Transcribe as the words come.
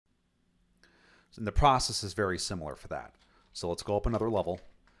And the process is very similar for that. So let's go up another level,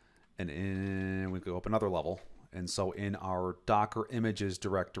 and we go up another level. And so in our Docker images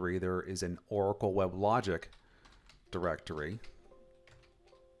directory, there is an Oracle WebLogic directory.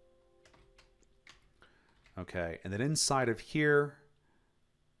 Okay, and then inside of here,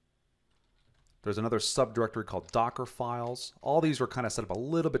 there's another subdirectory called Docker files. All these are kind of set up a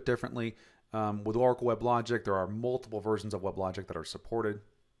little bit differently. With Oracle WebLogic, there are multiple versions of WebLogic that are supported,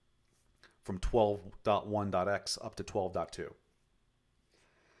 from 12.1.x up to 12.2.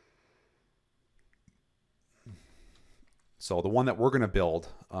 So the one that we're going to build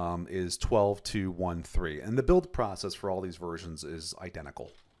is 12.2.1.3. And the build process for all these versions is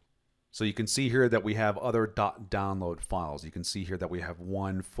identical. So you can see here that we have other .download files. You can see here that we have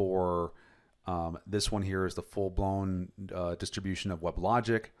one for, this one here is the full-blown distribution of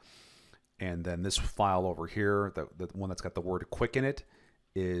WebLogic. And then this file over here, the one that's got the word quick in it,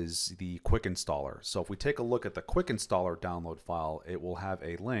 is the quick installer. So if we take a look at the quick installer download file, it will have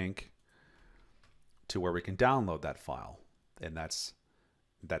a link to where we can download that file. And that's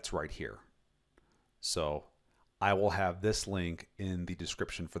right here. So I will have this link in the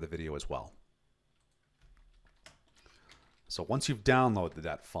description for the video as well. So once you've downloaded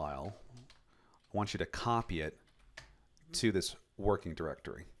that file, I want you to copy it to this working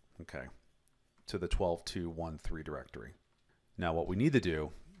directory, okay, to the 12.2.1.3 directory. Now what we need to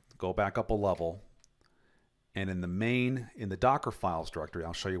do, go back up a level, and in the Docker files directory,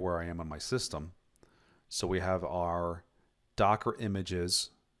 I'll show you where I am on my system. So we have our Docker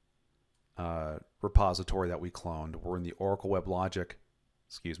images repository that we cloned. We're in the Oracle WebLogic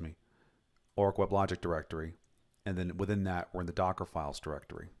directory, and then within that we're in the Docker files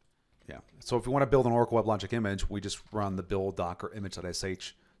directory. Yeah. So if we want to build an Oracle WebLogic image, we just run the build docker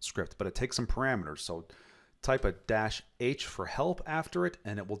image.sh script, but it takes some parameters. So type a -h for help after it,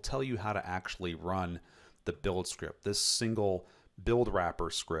 and it will tell you how to actually run the build script. This single build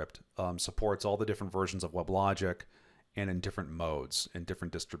wrapper script supports all the different versions of WebLogic and in different modes and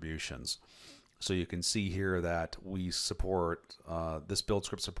different distributions. So you can see here that we support, this build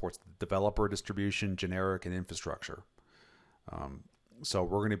script supports the developer distribution, generic, and infrastructure. So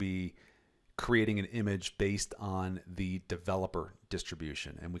we're going to be creating an image based on the developer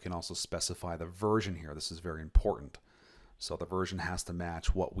distribution, and we can also specify the version here. This is very important. So the version has to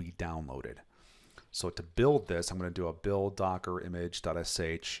match what we downloaded. So to build this, I'm going to do a build docker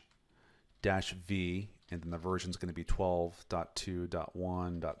image.sh -v, and then the version is going to be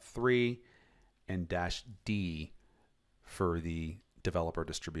 12.2.1.3 and -d for the developer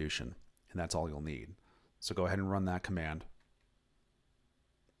distribution. And that's all you'll need. So go ahead and run that command.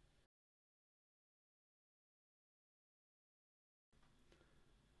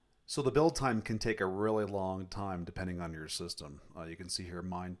 So the build time can take a really long time depending on your system. You can see here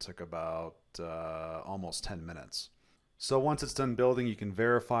mine took about almost 10 minutes. So once it's done building, you can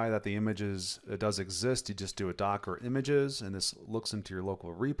verify that the images does exist. You just do a docker images, and this looks into your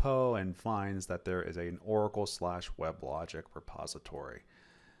local repo and finds that there is an Oracle/WebLogic repository.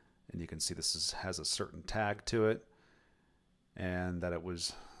 And you can see this has a certain tag to it, and that it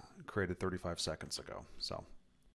was created 35 seconds ago. So